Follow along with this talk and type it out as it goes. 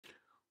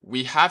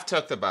We have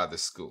talked about the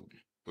school.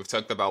 We've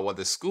talked about what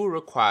the school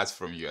requires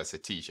from you as a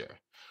teacher.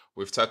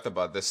 We've talked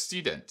about the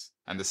student,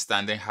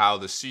 understanding how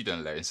the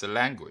student learns a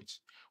language.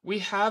 We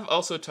have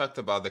also talked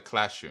about the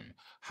classroom,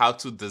 how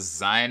to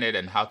design it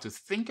and how to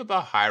think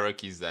about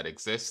hierarchies that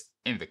exist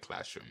in the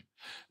classroom.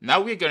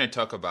 Now we're going to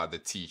talk about the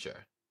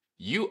teacher.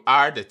 You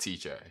are the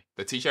teacher.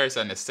 The teacher is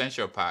an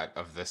essential part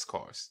of this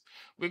course.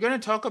 We're going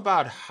to talk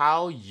about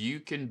how you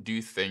can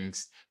do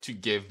things to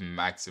give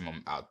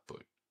maximum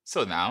output.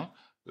 So now,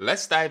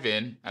 let's dive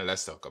in and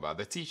let's talk about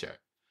the teacher.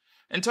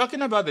 In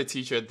talking about the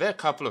teacher, there are a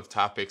couple of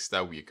topics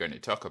that we're going to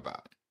talk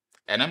about.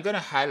 And I'm going to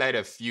highlight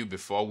a few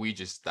before we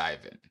just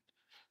dive in.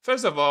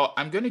 First of all,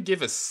 I'm going to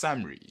give a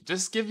summary,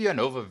 just give you an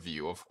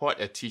overview of what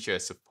a teacher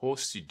is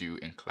supposed to do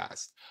in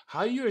class,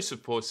 how you are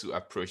supposed to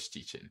approach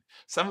teaching,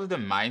 some of the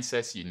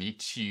mindsets you need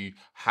to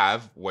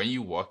have when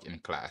you work in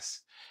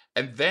class.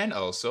 And then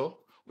also,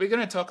 we're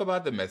going to talk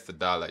about the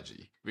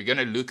methodology. We're going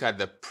to look at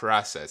the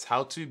process,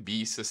 how to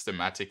be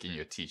systematic in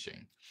your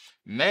teaching.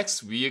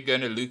 Next, we are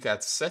going to look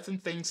at certain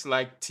things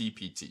like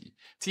TPT.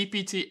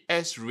 TPT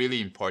is really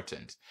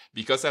important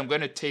because I'm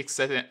going to take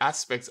certain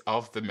aspects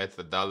of the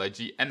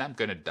methodology and I'm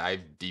going to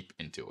dive deep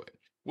into it.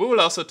 We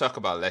will also talk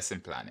about lesson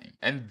planning.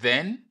 And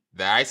then,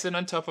 the icing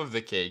on top of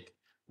the cake,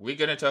 we're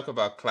going to talk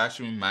about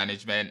classroom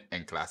management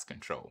and class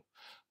control.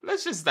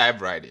 Let's just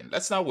dive right in.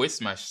 Let's not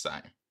waste much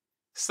time.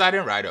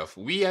 Starting right off,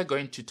 we are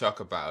going to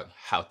talk about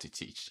how to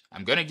teach.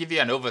 I'm going to give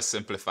you an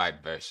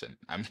oversimplified version.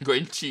 I'm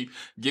going to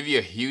give you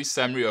a huge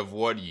summary of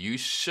what you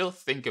should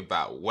think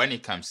about when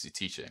it comes to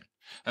teaching.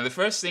 And the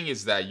first thing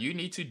is that you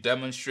need to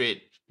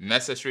demonstrate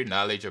necessary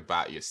knowledge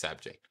about your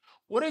subject.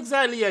 What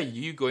exactly are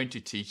you going to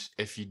teach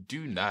if you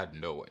do not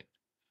know it?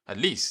 At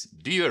least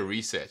do your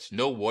research,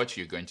 know what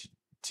you're going to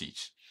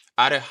teach.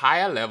 At a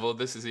higher level,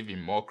 this is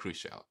even more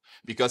crucial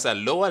because at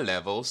lower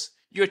levels,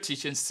 you're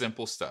teaching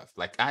simple stuff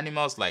like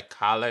animals, like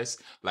colors,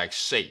 like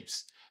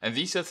shapes. And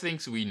these are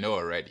things we know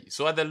already.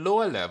 So at the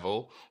lower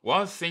level,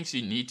 one of the things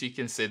you need to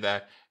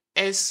consider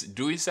is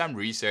doing some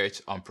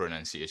research on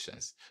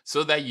pronunciations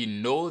so that you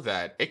know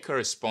that it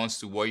corresponds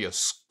to what your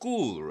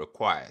school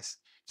requires.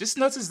 Just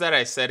notice that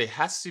I said it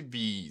has to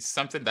be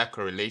something that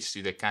correlates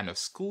to the kind of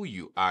school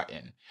you are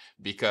in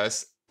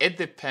because it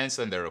depends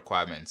on the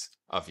requirements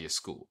of your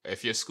school.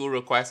 If your school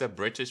requires a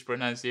British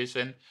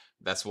pronunciation,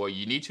 that's what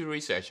you need to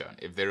research on.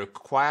 If they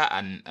require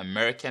an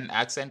American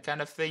accent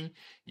kind of thing,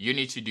 you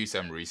need to do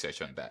some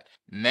research on that.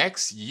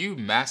 Next, you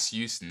must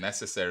use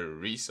necessary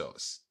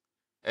resource.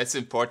 It's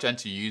important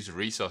to use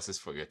resources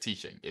for your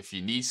teaching. If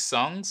you need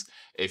songs,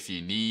 if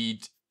you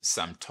need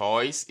some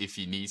toys, if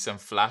you need some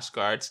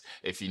flashcards,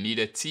 if you need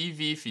a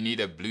TV, if you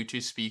need a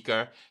Bluetooth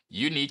speaker,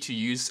 you need to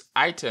use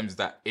items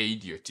that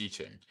aid your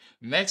teaching.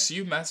 Next,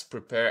 you must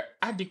prepare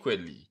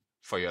adequately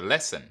for your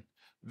lesson.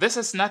 This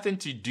has nothing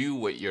to do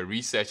with your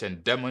research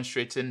and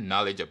demonstrating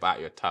knowledge about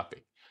your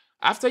topic.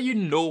 After you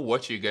know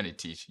what you're going to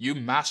teach, you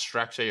must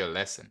structure your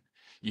lesson.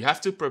 You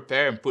have to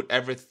prepare and put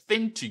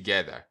everything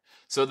together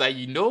so that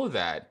you know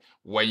that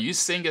when you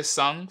sing a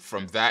song,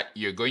 from that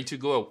you're going to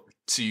go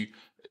to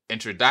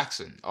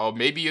introduction, or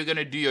maybe you're going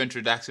to do your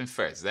introduction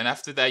first, then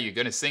after that you're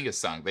going to sing a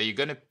song, then you're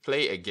going to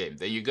play a game,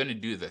 then you're going to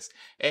do this.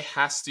 It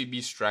has to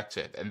be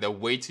structured, and the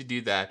way to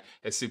do that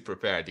is to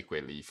prepare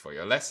adequately for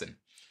your lesson.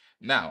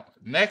 Now,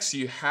 next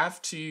you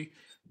have to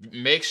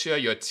make sure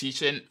your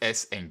teaching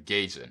is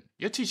engaging.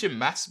 Your teaching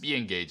must be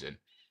engaging.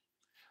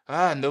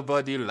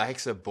 Nobody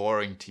likes a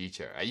boring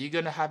teacher. Are you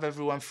going to have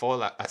everyone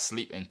fall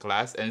asleep in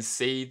class and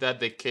say that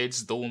the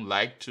kids don't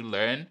like to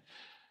learn?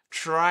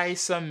 Try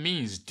some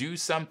means, do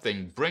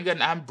something, bring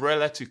an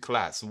umbrella to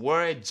class,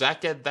 wear a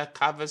jacket that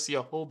covers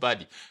your whole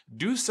body.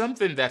 Do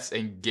something that's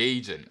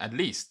engaging, at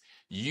least.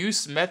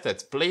 Use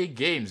methods, play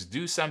games,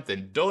 do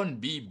something. Don't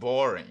be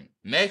boring.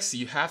 Next,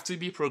 you have to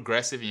be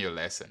progressive in your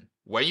lesson.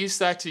 When you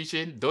start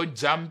teaching, don't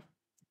jump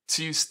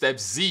to step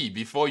Z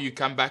before you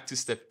come back to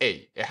step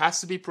A. It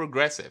has to be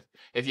progressive.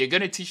 If you're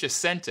going to teach a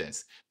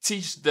sentence,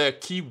 teach the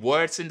key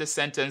words in the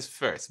sentence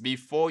first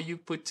before you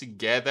put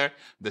together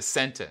the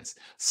sentence.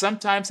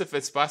 Sometimes, if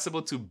it's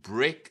possible to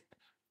break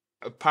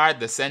apart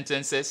the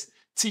sentences,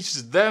 teach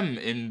them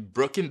in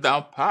broken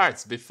down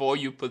parts before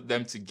you put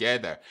them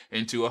together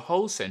into a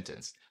whole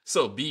sentence.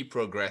 So be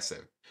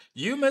progressive.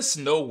 You must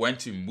know when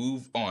to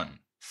move on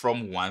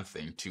from one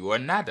thing to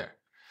another.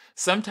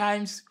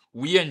 Sometimes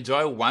we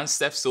enjoy one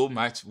step so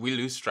much we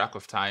lose track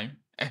of time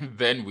and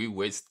then we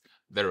waste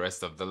the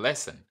rest of the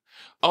lesson.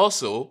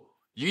 Also,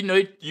 you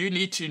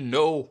need to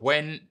know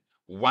when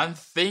one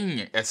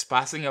thing is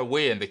passing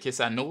away and the kids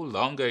are no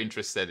longer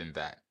interested in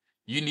that.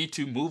 You need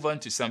to move on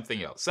to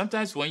something else.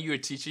 Sometimes when you're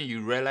teaching,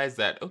 you realize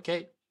that,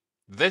 okay,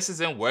 this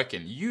isn't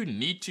working. You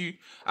need to,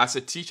 as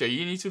a teacher,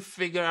 you need to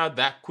figure out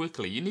that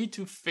quickly. You need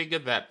to figure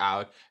that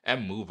out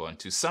and move on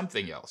to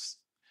something else.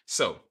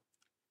 So,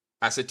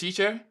 as a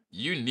teacher,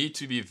 you need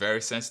to be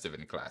very sensitive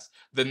in class.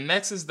 The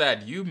next is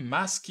that you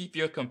must keep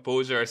your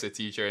composure as a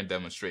teacher and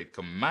demonstrate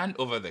command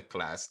over the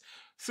class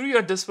through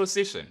your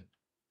disposition.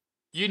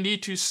 You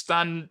need to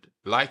stand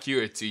like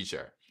you're a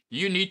teacher.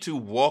 You need to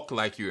walk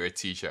like you're a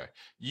teacher.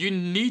 You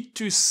need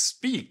to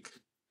speak.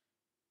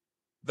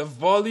 The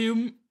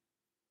volume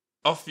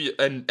of your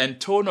and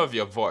tone of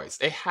your voice,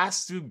 it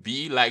has to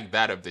be like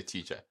that of the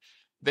teacher.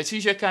 The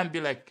teacher can't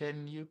be like,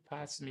 can you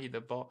pass me the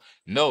ball?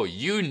 No,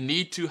 you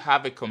need to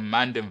have a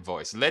commanding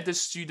voice. Let the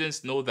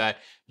students know that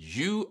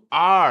you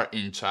are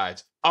in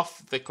charge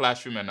of the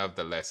classroom and of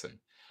the lesson.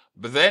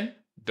 But then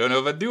don't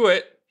overdo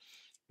it.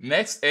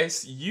 Next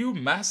is you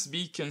must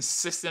be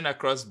consistent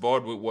across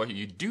board with what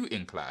you do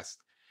in class,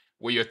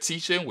 with your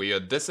teaching, with your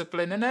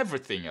discipline, and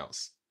everything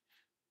else.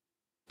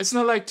 It's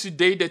not like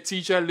today the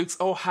teacher looks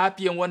all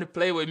happy and want to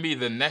play with me.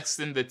 The next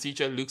thing the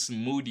teacher looks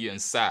moody and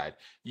sad.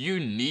 You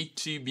need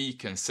to be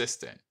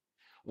consistent.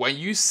 When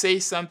you say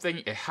something,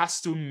 it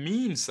has to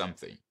mean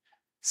something.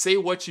 Say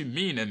what you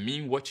mean and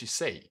mean what you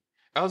say.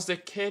 Else the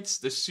kids,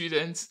 the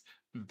students,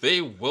 they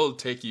will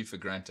take you for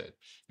granted.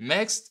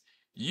 Next,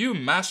 you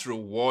must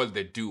reward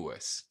the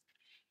doers.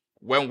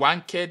 When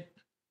one kid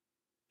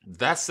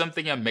does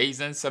something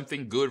amazing,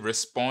 something good,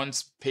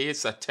 responds,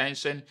 pays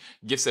attention,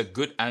 gives a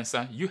good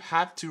answer, you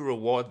have to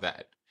reward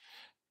that.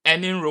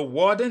 And in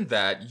rewarding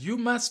that, you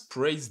must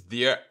praise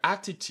their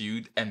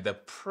attitude and the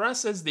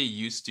process they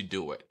use to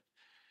do it.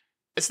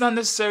 It's not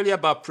necessarily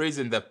about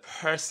praising the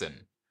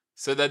person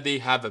so that they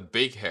have a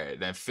big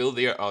head and feel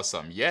they're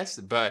awesome. Yes,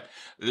 but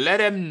let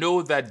them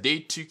know that they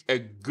took a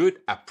good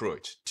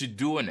approach to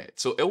doing it.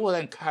 So it will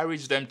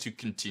encourage them to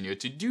continue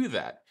to do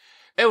that.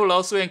 It will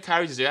also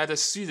encourage the other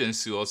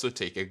students to also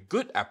take a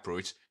good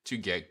approach to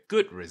get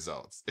good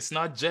results. It's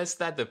not just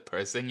that the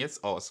person is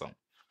awesome.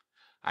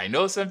 I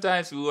know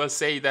sometimes we will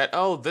say that,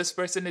 oh, this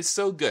person is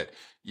so good.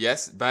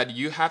 Yes, but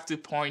you have to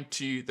point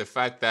to the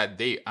fact that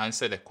they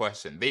answered the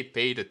question. They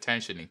paid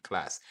attention in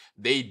class.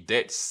 They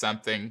did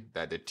something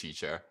that the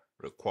teacher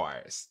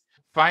requires.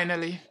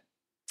 Finally,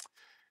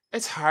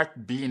 it's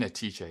hard being a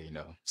teacher,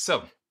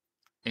 So,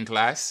 in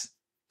class,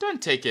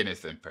 don't take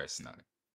anything personally.